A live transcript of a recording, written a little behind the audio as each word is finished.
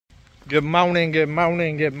Good morning, good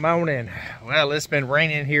morning, good morning. Well, it's been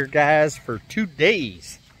raining here, guys, for 2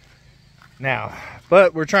 days now,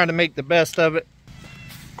 but we're trying to make the best of it.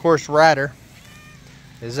 Of course, Ryder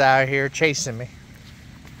is out here chasing me.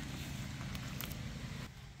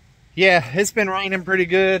 Yeah, it's been raining pretty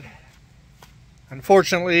good.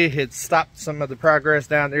 Unfortunately, it stopped some of the progress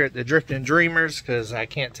down there at the Drifting Dreamers because I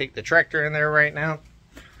can't take the tractor in there right now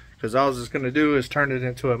because all it's going to do is turn it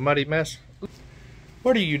into a muddy mess.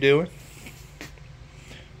 What are you doing?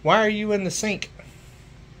 Why are you in the sink?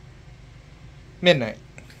 Midnight.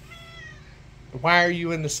 Why are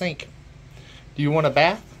you in the sink? Do you want a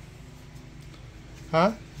bath?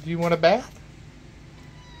 Huh? Do you want a bath?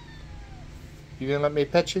 You gonna let me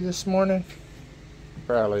pet you this morning?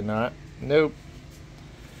 Probably not. Nope.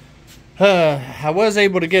 I was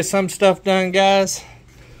able to get some stuff done, guys.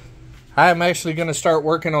 I'm actually gonna start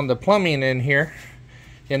working on the plumbing in here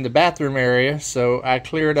in the bathroom area, so I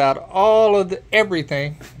cleared out all of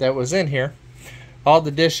everything that was in here, all the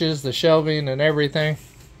dishes, the shelving and everything,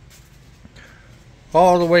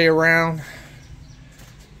 all the way around,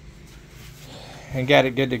 and got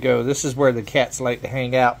it good to go. This is where the cats like to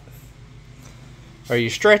hang out. Are you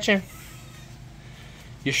stretching?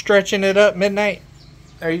 You stretching it up, Midnight?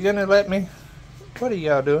 Are you gonna let me? What are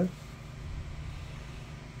y'all doing?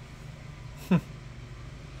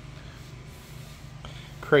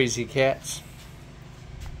 Crazy cats.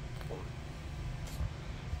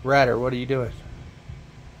 Ryder, what are you doing?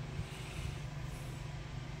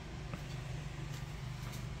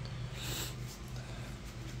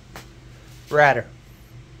 Ryder,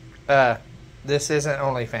 this isn't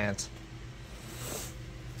OnlyFans.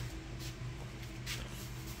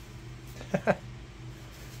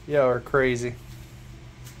 Y'all are crazy.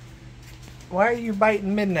 Why are you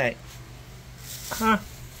biting Midnight? Huh?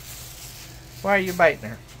 Why are you biting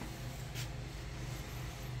her?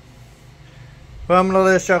 Well, I'm going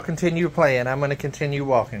to let y'all continue playing. I'm going to continue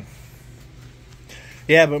walking.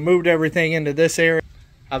 Yeah, but moved everything into this area.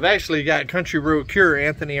 I've actually got Country Road Cure,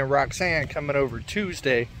 Anthony and Roxanne, coming over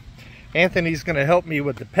Tuesday. Anthony's going to help me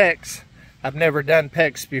with the PEX. I've never done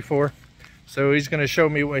PEX before, so he's going to show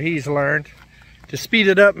me what he's learned to speed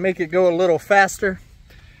it up, make it go a little faster.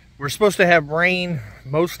 We're supposed to have rain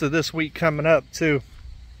most of this week coming up too.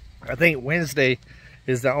 I think Wednesday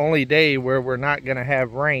is the only day where we're not going to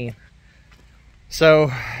have rain.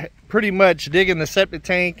 So pretty much digging the septic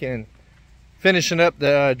tank and finishing up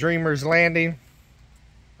the Dreamer's Landing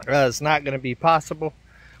is not going to be possible.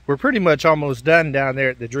 We're pretty much almost done down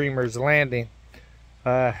there at the Dreamer's Landing.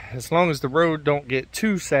 As long as the road don't get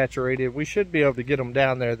too saturated, we should be able to get them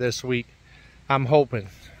down there this week. I'm hoping.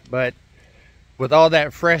 But with all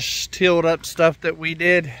that fresh tilled up stuff that we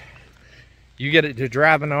did, you get it to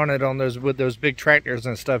driving on it on those with those big tractors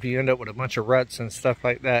and stuff, you end up with a bunch of ruts and stuff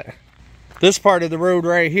like that. This part of the road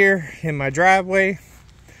right here in my driveway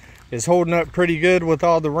is holding up pretty good with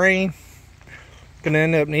all the rain. Gonna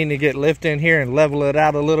end up needing to get lift in here and level it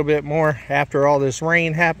out a little bit more after all this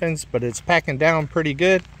rain happens, but it's packing down pretty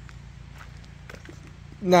good.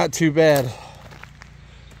 Not too bad.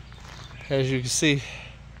 As you can see,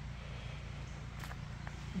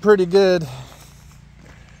 pretty good.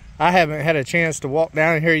 I haven't had a chance to walk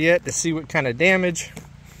down here yet to see what kind of damage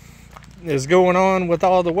is going on with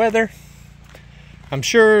all the weather. I'm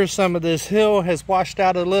sure some of this hill has washed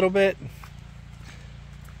out a little bit.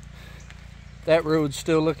 That road's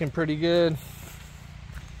still looking pretty good.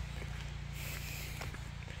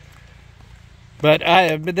 But I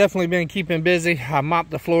have definitely been keeping busy. I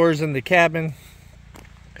mopped the floors in the cabin,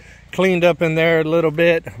 cleaned up in there a little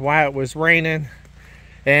bit while it was raining,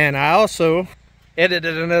 and I also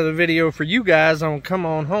edited another video for you guys on Come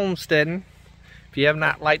On Homesteading. If you have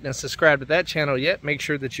not liked and subscribed to that channel yet, make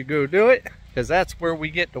sure that you go do it, because that's where we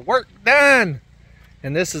get the work done.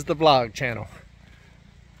 And this is the vlog channel.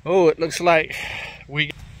 Oh, it looks like we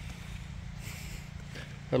got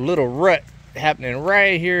a little rut happening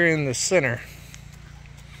right here in the center.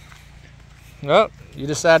 Oh, you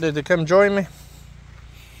decided to come join me?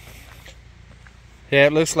 Yeah,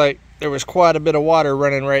 it looks like there was quite a bit of water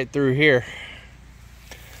running right through here.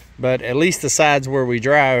 But at least the sides where we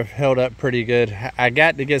drive held up pretty good. I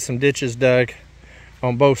got to get some ditches dug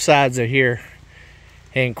on both sides of here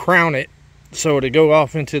and crown it so to go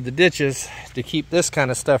off into the ditches to keep this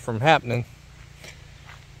kind of stuff from happening.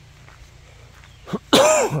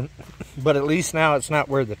 But at least now it's not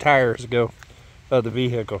where the tires go of the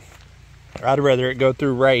vehicle. I'd rather it go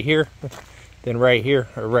through right here than right here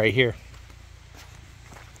or right here.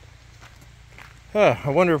 I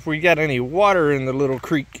wonder if we got any water in the little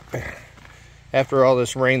creek after all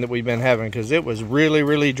this rain that we've been having, because it was really,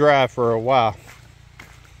 really dry for a while.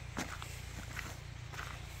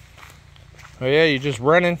 Oh yeah, you're just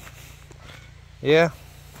running. Yeah.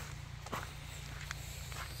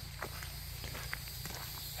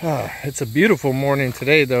 It's a beautiful morning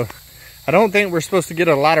today though. I don't think we're supposed to get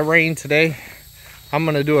a lot of rain today. I'm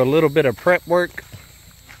gonna do a little bit of prep work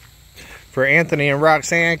for Anthony and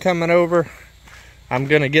Roxanne coming over. I'm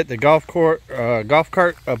gonna get the golf cart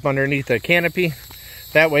up underneath the canopy.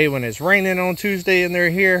 That way when it's raining on Tuesday and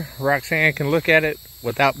they're here, Roxanne can look at it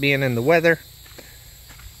without being in the weather.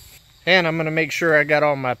 And I'm gonna make sure I got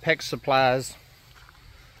all my PEX supplies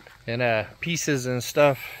and pieces and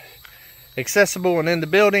stuff accessible and in the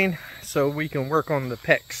building so we can work on the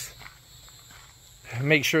PEX.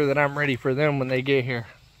 Make sure that I'm ready for them when they get here.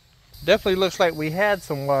 Definitely looks like we had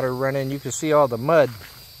some water running. You can see all the mud.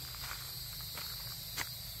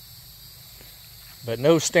 But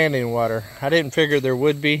no standing water. I didn't figure there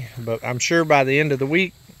would be, but I'm sure by the end of the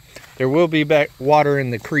week there will be back water in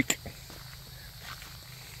the creek.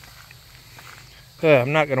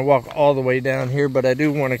 I'm not going to walk all the way down here, but I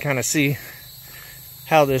do want to kind of see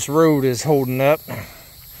how this road is holding up.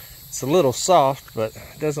 It's a little soft, but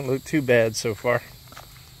it doesn't look too bad so far.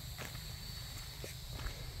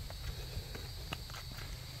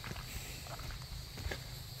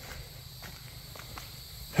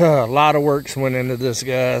 A lot of work's went into this,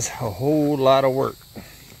 guys. A whole lot of work.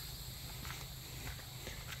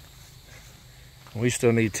 We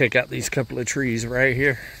still need to take out these couple of trees right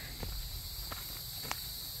here.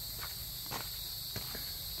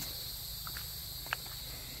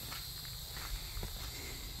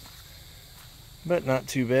 But not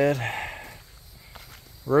too bad.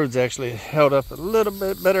 Road's actually held up a little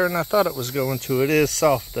bit better than I thought it was going to. It is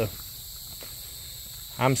soft though.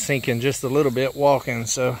 I'm sinking just a little bit walking,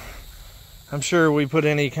 so I'm sure we put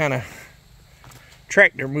any kind of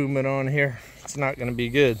tractor movement on here, it's not going to be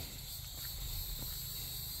good.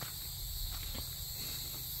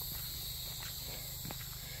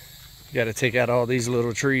 Got to take out all these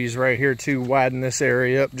little trees right here too, widen this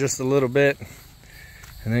area up just a little bit,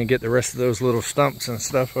 and then get the rest of those little stumps and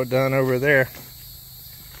stuff done over there.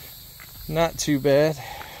 Not too bad.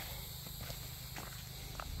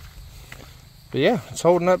 But yeah, it's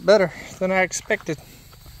holding up better than I expected.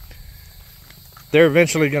 They're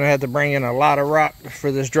eventually going to have to bring in a lot of rock for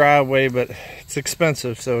this driveway, but it's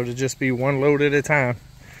expensive, so it'll just be one load at a time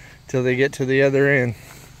till they get to the other end.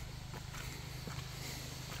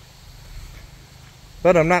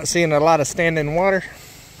 But I'm not seeing a lot of standing water.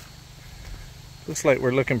 Looks like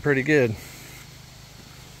we're looking pretty good.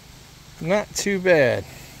 Not too bad.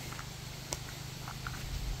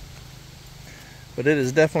 But it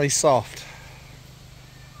is definitely soft.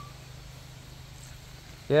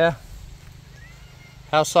 Yeah.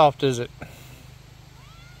 How soft is it?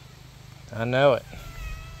 I know it.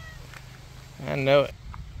 I know it.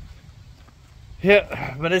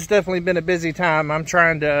 Yeah, but it's definitely been a busy time. I'm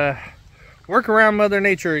trying to work around Mother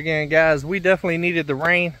Nature again, guys. We definitely needed the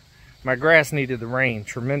rain. My grass needed the rain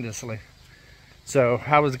tremendously. So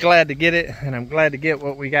I was glad to get it, and I'm glad to get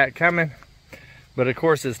what we got coming. But of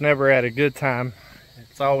course, it's never at a good time.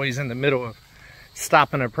 It's always in the middle of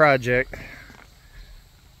stopping a project.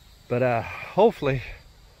 But hopefully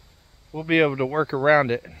we'll be able to work around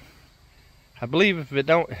it. I believe if it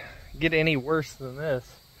don't get any worse than this,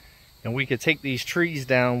 and we could take these trees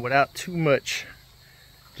down without too much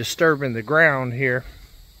disturbing the ground here,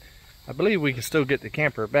 I believe we can still get the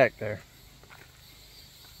camper back there.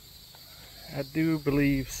 I do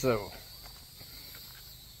believe so.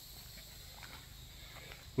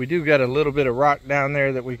 We do got a little bit of rock down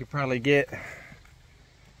there that we could probably get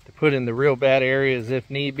to put in the real bad areas if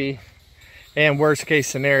need be. And worst case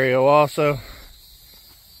scenario also,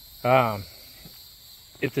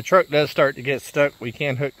 if the truck does start to get stuck, we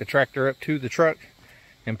can hook the tractor up to the truck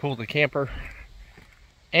and pull the camper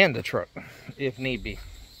and the truck if need be.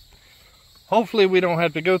 Hopefully we don't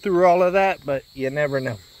have to go through all of that, but you never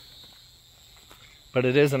know. But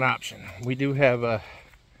it is an option. We do have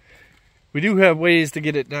ways to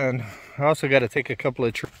get it done. I also got to take a couple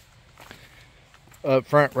of trees up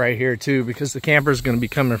front right here too, because the camper is going to be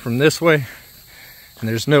coming from this way, and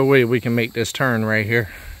there's no way we can make this turn right here.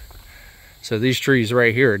 So these trees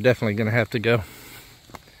right here are definitely going to have to go.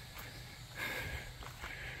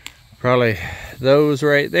 Probably those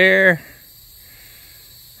right there,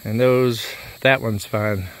 and those, that one's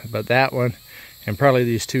fine, but that one and probably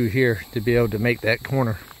these two here to be able to make that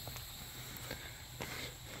corner.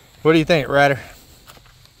 What do you think, Ryder?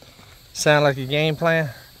 Sound like a game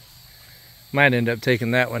plan? Might end up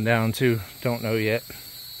taking that one down too. Don't know yet.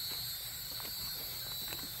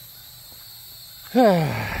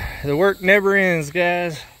 The work never ends,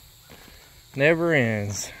 guys. Never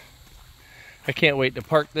ends. I can't wait to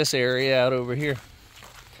park this area out over here.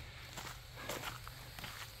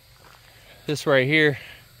 This right here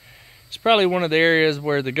is probably one of the areas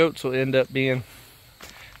where the goats will end up being.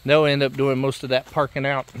 They'll end up doing most of that parking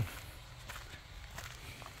out.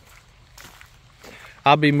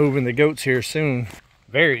 I'll be moving the goats here soon,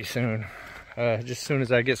 very soon. Just as soon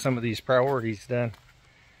as I get some of these priorities done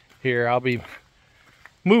here, I'll be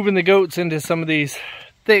moving the goats into some of these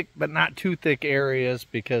thick but not too thick areas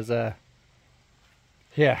because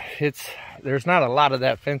yeah, there's not a lot of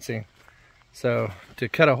that fencing. So to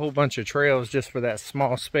cut a whole bunch of trails just for that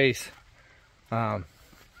small space, it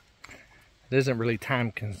isn't really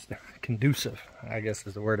time conducive, I guess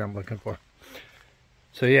is the word I'm looking for.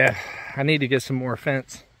 So yeah, I need to get some more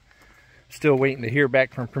fence. Still waiting to hear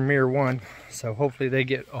back from Premier One, so hopefully they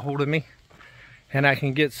get a hold of me and I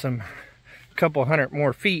can get some couple hundred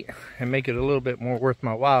more feet and make it a little bit more worth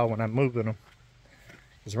my while when I'm moving them.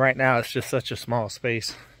 Because right now it's just such a small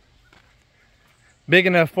space. Big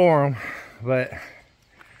enough for them, but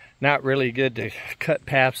not really good to cut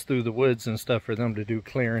paths through the woods and stuff for them to do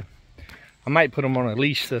clearing. I might put them on a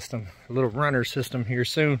leash system, a little runner system here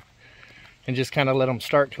soon, and just kind of let them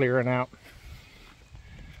start clearing out.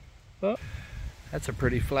 Oh, that's a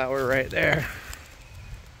pretty flower right there.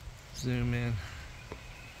 Zoom in.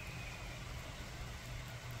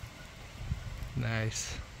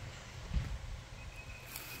 Nice.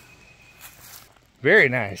 Very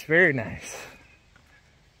nice, very nice.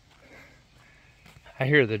 I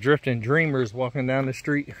hear the drifting dreamers walking down the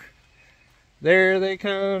street. There they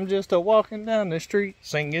come, just a walking down the street,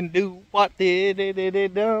 singing do what did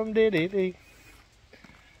it dum did it.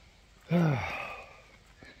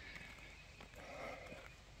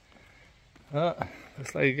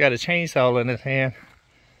 Looks like he got a chainsaw in his hand.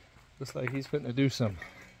 Looks like he's fitting to do some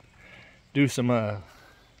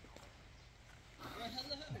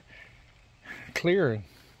clearing.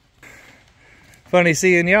 Funny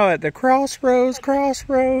seeing y'all at the crossroads.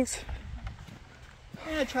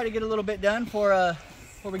 Yeah, try to get a little bit done before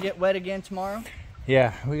we get wet again tomorrow.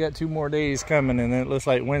 Yeah, we got 2 more days coming, and then it looks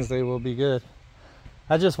like Wednesday will be good.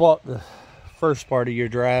 I just walked the first part of your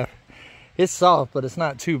drive. It's soft, but it's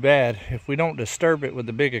not too bad. If we don't disturb it with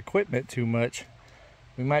the big equipment too much,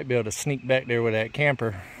 we might be able to sneak back there with that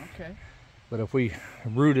camper. Okay. But if we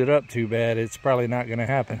root it up too bad, it's probably not going to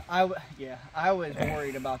happen. I was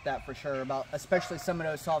worried about that for sure, about especially some of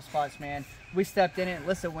those soft spots, man. We stepped in it and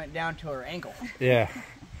Lissa went down to her ankle. Yeah.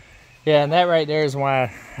 Yeah, and that right there is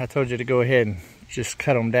why I told you to go ahead and just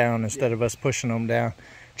cut them down instead of us pushing them down.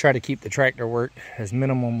 Try to keep the tractor work as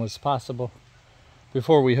minimum as possible.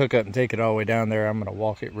 Before we hook up and take it all the way down there, I'm going to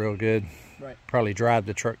walk it real good. Right. Probably drive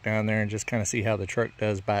the truck down there and just kind of see how the truck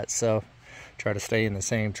does by itself. Try to stay in the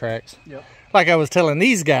same tracks. Yep. Like I was telling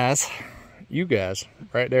these guys, you guys,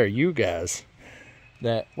 right there, you guys,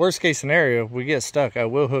 that worst case scenario, if we get stuck, I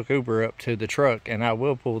will hook Uber up to the truck and I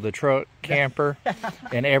will pull the truck, camper,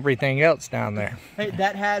 and everything else down there. Hey,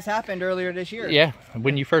 that has happened earlier this year. Yeah,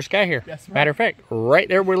 when you first got here. That's right. Matter of fact, right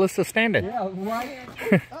there where Lissa's standing. Yeah, right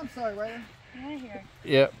here. I'm sorry, right here. Right here.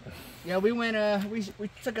 Yep. Yeah, we went, we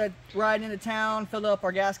took a ride into town, filled up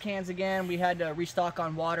our gas cans again. We had to restock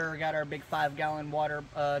on water, got our big 5-gallon water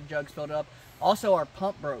jugs filled up. Also, our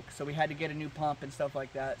pump broke, so we had to get a new pump and stuff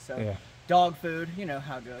like that. So, yeah. Dog food, you know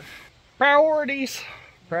how it goes. Priorities.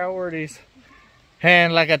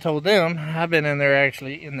 And like I told them, I've been in there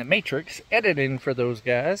actually in the Matrix editing for those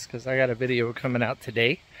guys because I got a video coming out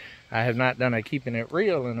today. I have not done a keeping it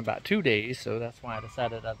real in about 2 days, so that's why I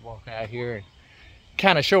decided I'd walk out here and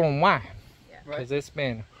kind of show them why. Because it's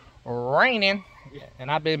been raining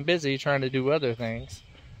and I've been busy trying to do other things.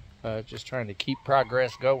 Just trying to keep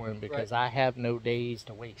progress going because I have no days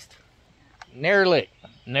to waste. Near lit,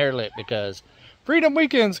 because Freedom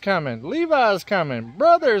Weekend's coming, Levi's coming,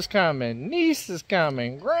 brother's coming, niece is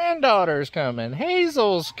coming, granddaughter's coming,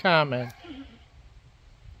 Hazel's coming.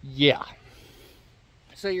 Yeah.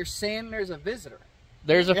 So you're saying there's a visitor?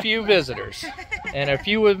 There's a few visitors and a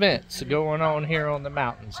few events going on here on the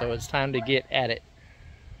mountain, so it's time to get at it.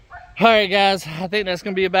 Alright guys, I think that's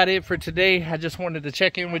going to be about it for today. I just wanted to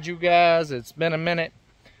check in with you guys. It's been a minute,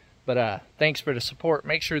 but thanks for the support.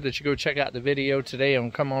 Make sure that you go check out the video today on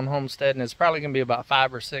Come On Homesteading. It's probably going to be about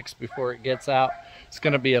 5 or 6 before it gets out. It's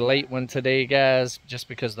going to be a late one today, guys, just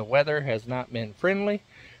because the weather has not been friendly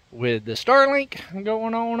with the Starlink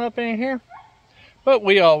going on up in here. But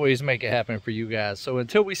we always make it happen for you guys. So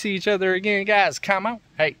until we see each other again, guys, come on.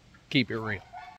 Hey, keep it real.